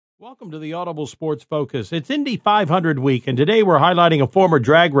Welcome to the Audible Sports Focus. It's Indy 500 week, and today we're highlighting a former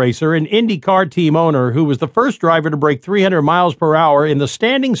drag racer and Indy car team owner who was the first driver to break 300 miles per hour in the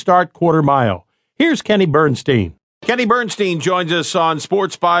standing start quarter mile. Here's Kenny Bernstein. Kenny Bernstein joins us on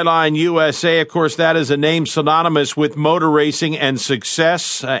Sports Byline USA. Of course, that is a name synonymous with motor racing and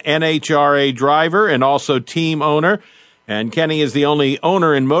success, NHRA driver and also team owner. And Kenny is the only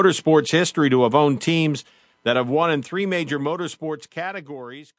owner in motorsports history to have owned teams that have won in three major motorsports categories.